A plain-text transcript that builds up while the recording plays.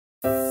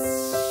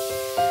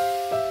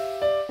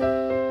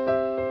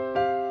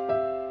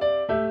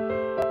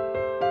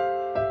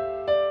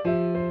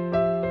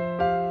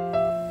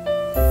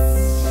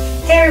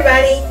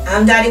everybody,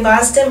 I'm Dottie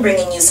Boston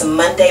bringing you some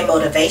Monday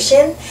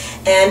motivation,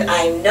 and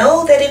I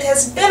know that it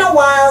has been a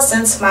while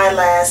since my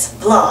last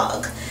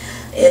vlog.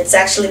 It's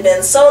actually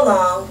been so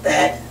long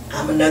that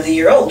I'm another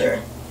year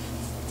older.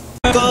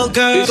 Go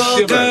girl,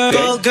 go girl,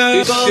 go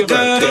girl, go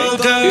girl, go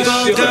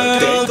girl,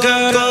 go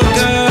girl, go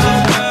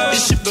girl.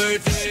 It's your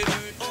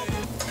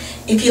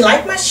birthday. If you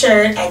like my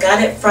shirt, I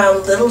got it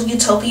from Little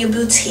Utopia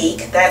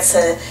Boutique. That's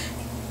a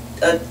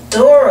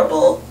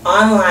adorable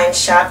online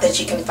shop that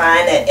you can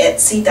find at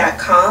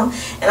etsy.com,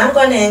 and I'm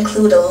going to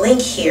include a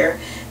link here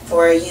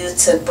for you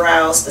to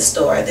browse the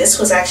store. This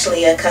was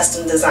actually a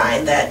custom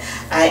design that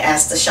I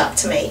asked the shop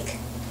to make.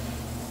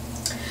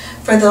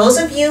 For those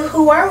of you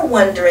who are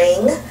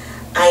wondering,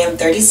 I am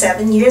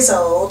 37 years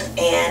old,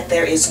 and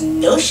there is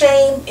no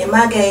shame in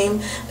my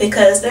game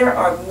because there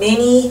are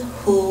many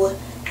who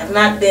have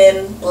not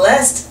been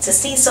blessed to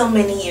see so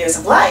many years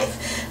of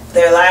life.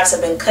 Their lives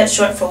have been cut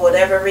short for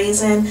whatever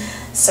reason.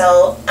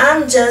 So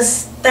I'm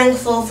just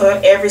thankful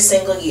for every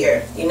single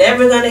year. You're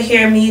never going to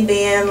hear me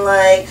being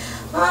like,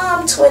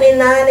 oh, I'm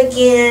 29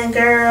 again,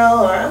 girl,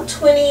 or I'm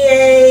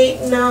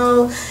 28.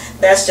 No,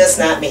 that's just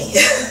not me.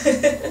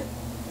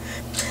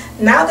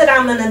 Now that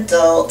I'm an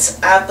adult,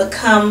 I've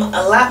become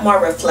a lot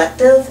more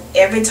reflective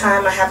every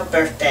time I have a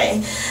birthday.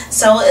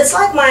 So it's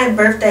like my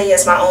birthday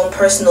is my own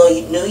personal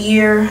new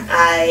year.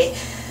 I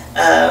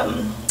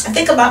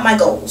think about my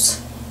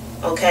goals.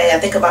 Okay, I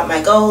think about my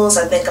goals,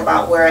 I think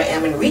about where I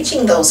am in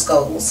reaching those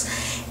goals,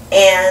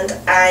 and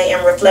I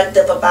am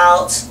reflective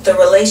about the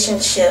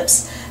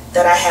relationships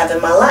that I have in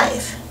my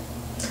life.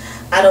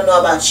 I don't know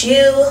about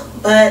you,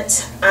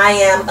 but I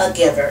am a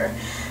giver.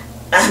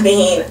 I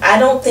mean, I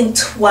don't think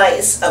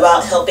twice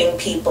about helping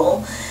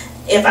people.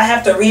 If I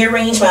have to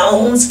rearrange my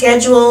own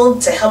schedule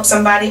to help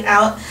somebody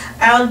out,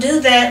 I'll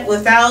do that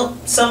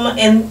without someone,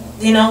 and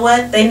you know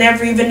what? They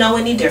never even know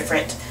any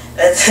different.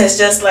 It's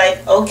just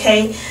like,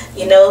 okay,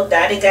 you know,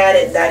 Dottie got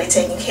it, Dottie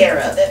taking care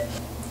of it.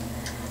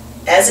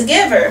 As a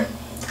giver,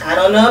 I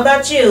don't know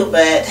about you,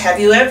 but have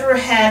you ever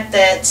had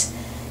that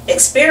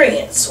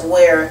experience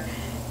where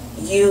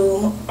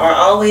you are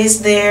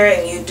always there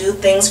and you do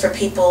things for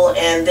people,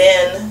 and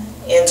then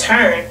in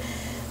turn,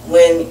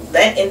 when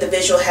that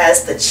individual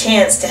has the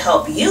chance to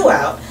help you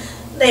out,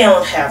 they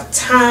don't have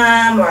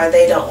time, or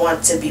they don't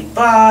want to be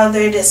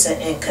bothered, it's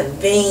an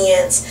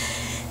inconvenience.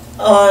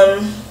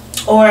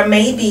 Or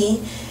maybe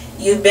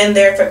you've been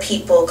there for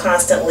people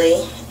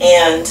constantly,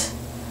 and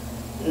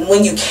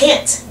when you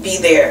can't be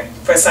there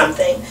for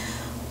something,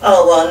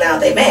 oh well, now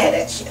they're mad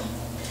at you.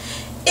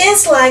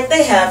 It's like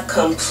they have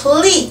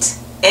complete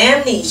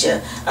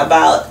amnesia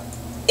about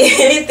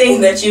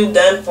anything that you've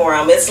done for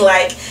them. It's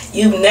like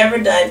you've never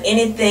done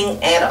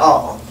anything at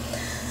all.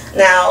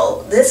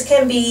 Now, this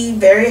can be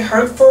very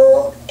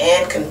hurtful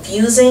and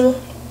confusing,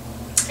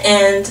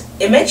 and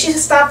it makes you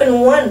stop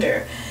and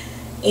wonder,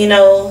 you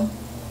know,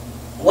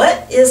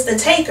 what is the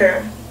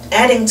taker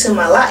adding to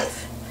my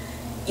life?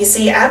 You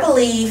see, I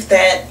believe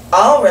that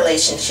all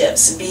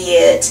relationships, be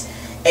it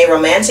a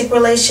romantic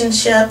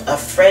relationship, a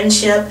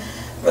friendship,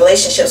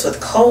 relationships with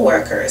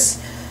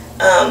co-workers,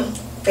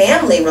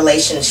 family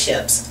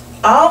relationships,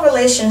 all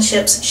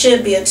relationships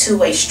should be a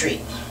two-way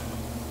street.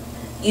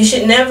 You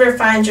should never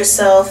find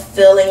yourself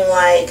feeling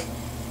like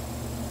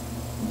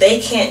they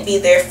can't be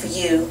there for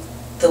you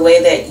the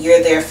way that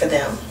you're there for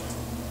them.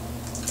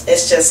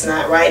 It's just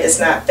not right, it's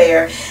not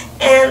fair,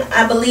 and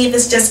I believe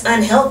it's just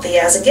unhealthy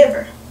as a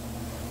giver.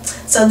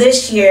 So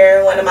this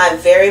year, one of my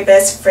very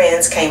best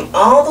friends came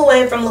all the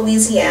way from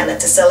Louisiana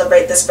to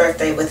celebrate this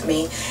birthday with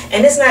me,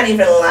 and it's not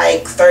even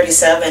like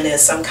 37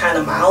 is some kind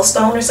of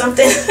milestone or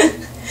something.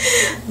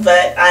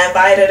 But I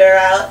invited her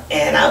out,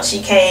 and out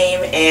she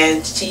came,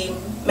 and she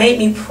made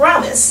me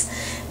promise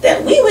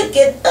that we would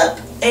get up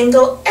and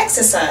go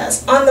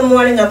exercise on the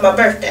morning of my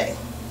birthday.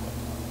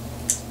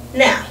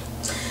 Now,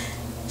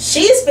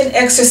 she's been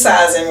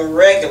exercising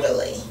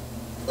regularly,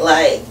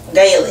 like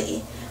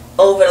daily,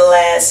 over the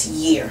last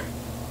year.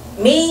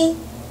 Me,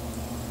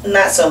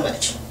 not so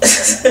much.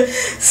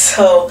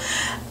 So,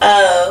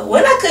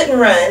 when I couldn't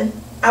run,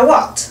 I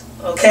walked,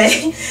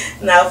 okay?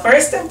 Now,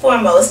 first and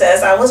foremost,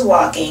 as I was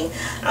walking,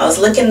 I was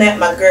looking at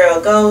my girl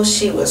go.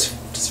 She was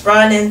just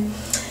running,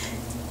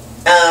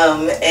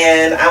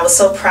 and I was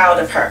so proud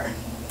of her.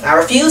 I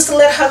refused to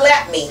let her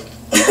lap me.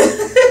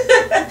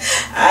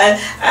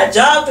 I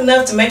jogged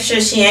enough to make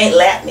sure she ain't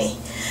lap me,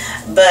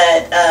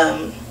 but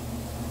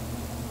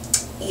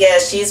yeah,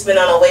 she's been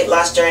on a weight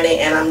loss journey,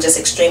 and I'm just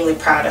extremely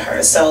proud of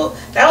her. So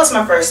that was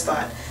my first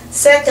thought.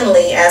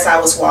 Secondly, as I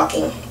was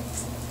walking,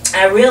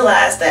 I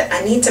realized that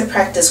I need to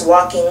practice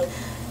walking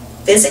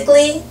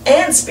physically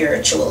and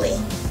spiritually.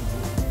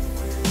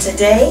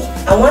 Today,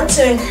 I want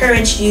to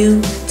encourage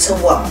you to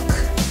walk.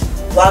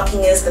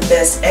 Walking is the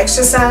best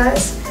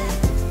exercise,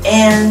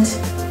 and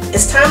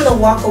it's time to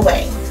walk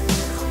away.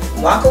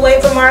 Walk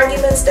away from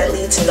arguments that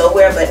lead to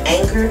nowhere but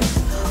anger.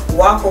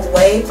 Walk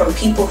away from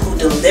people who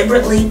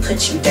deliberately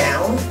put you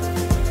down.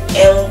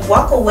 And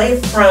walk away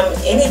from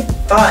any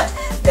thought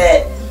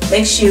that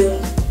makes you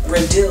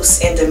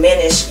reduce and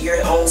diminish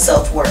your own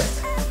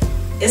self-worth.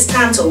 It's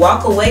time to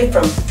walk away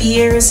from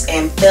fears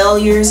and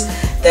failures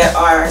that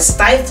are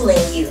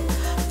stifling you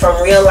from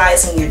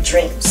realizing your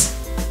dreams.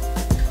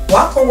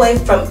 Walk away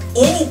from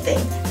anything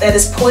that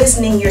is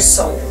poisoning your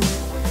soul.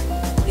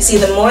 You see,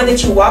 the more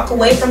that you walk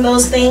away from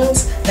those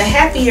things, the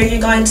happier you're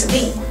going to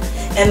be.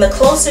 And the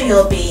closer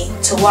you'll be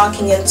to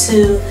walking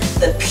into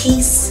the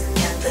peace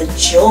and the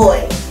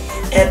joy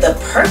and the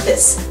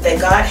purpose that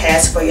God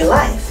has for your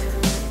life.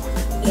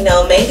 You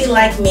know, maybe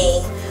like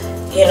me,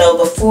 you know,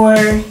 before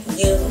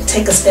you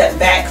take a step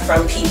back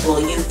from people,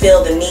 you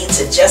feel the need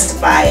to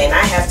justify, and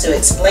I have to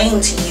explain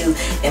to you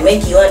and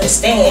make you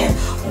understand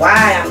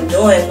why I'm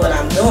doing what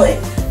I'm doing.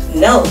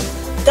 No,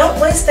 don't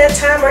waste that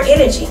time or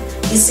energy.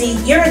 You see,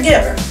 you're a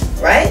giver,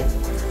 right?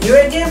 You're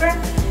a giver,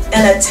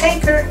 and a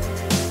taker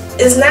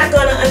is not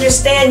going to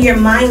understand your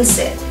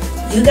mindset.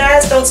 You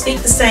guys don't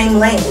speak the same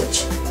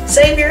language.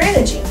 Save your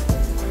energy.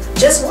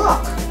 Just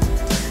walk.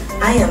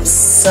 I am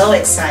so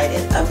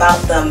excited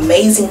about the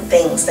amazing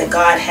things that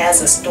God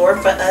has in store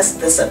for us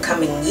this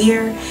upcoming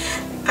year.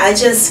 I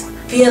just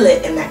feel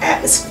it in the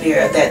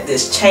atmosphere that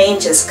this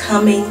change is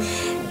coming,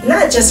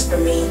 not just for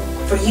me,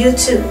 for you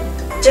too.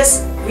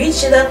 Just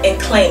reach it up and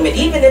claim it.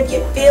 Even if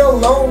you feel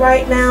low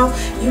right now,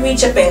 you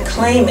reach up and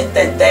claim it,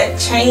 that that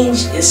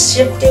change is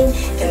shifting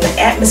in the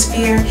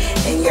atmosphere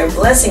and your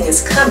blessing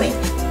is coming.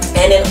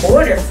 And in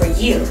order for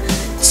you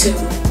to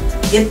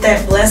get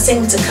that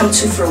blessing to come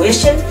to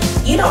fruition,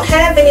 you don't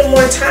have any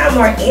more time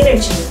or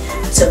energy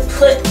to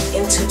put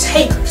into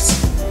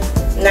takers.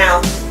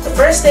 Now, the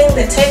first thing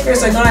that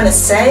takers are going to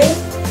say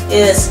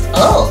is,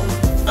 oh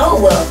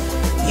well,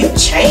 you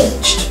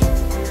changed.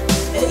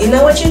 And you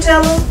know what you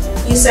tell them?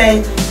 You say,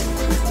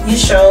 you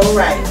sure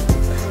right.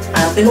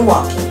 I've been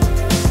walking.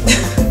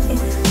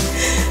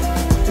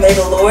 May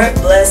the Lord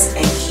bless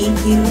and keep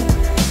you.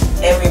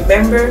 And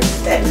remember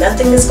that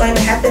nothing is going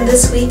to happen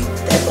this week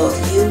that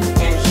both you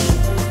and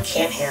He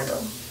can't handle.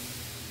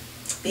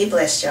 Be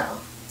blessed, y'all.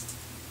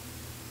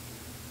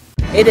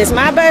 It is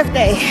my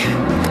birthday,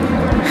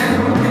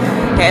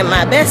 and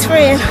my best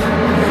friend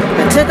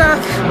took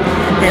off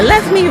and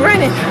left me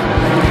running.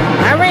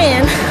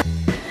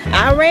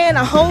 I ran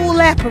a whole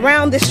lap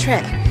around this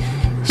track.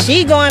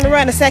 She going to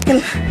run a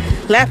second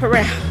lap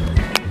around.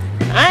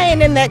 I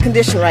ain't in that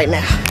condition right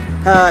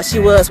now. She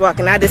was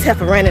walking. I just have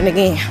her running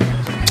again.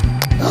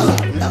 Oh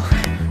no.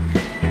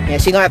 Yeah,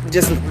 she gonna have to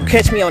just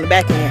catch me on the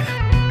back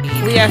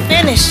end. We are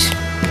finished.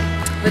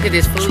 Look at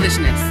this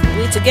foolishness.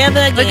 We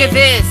together again. Look at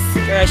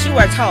this. Girl, she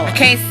worked hard. I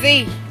can't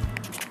see.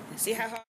 See how hard?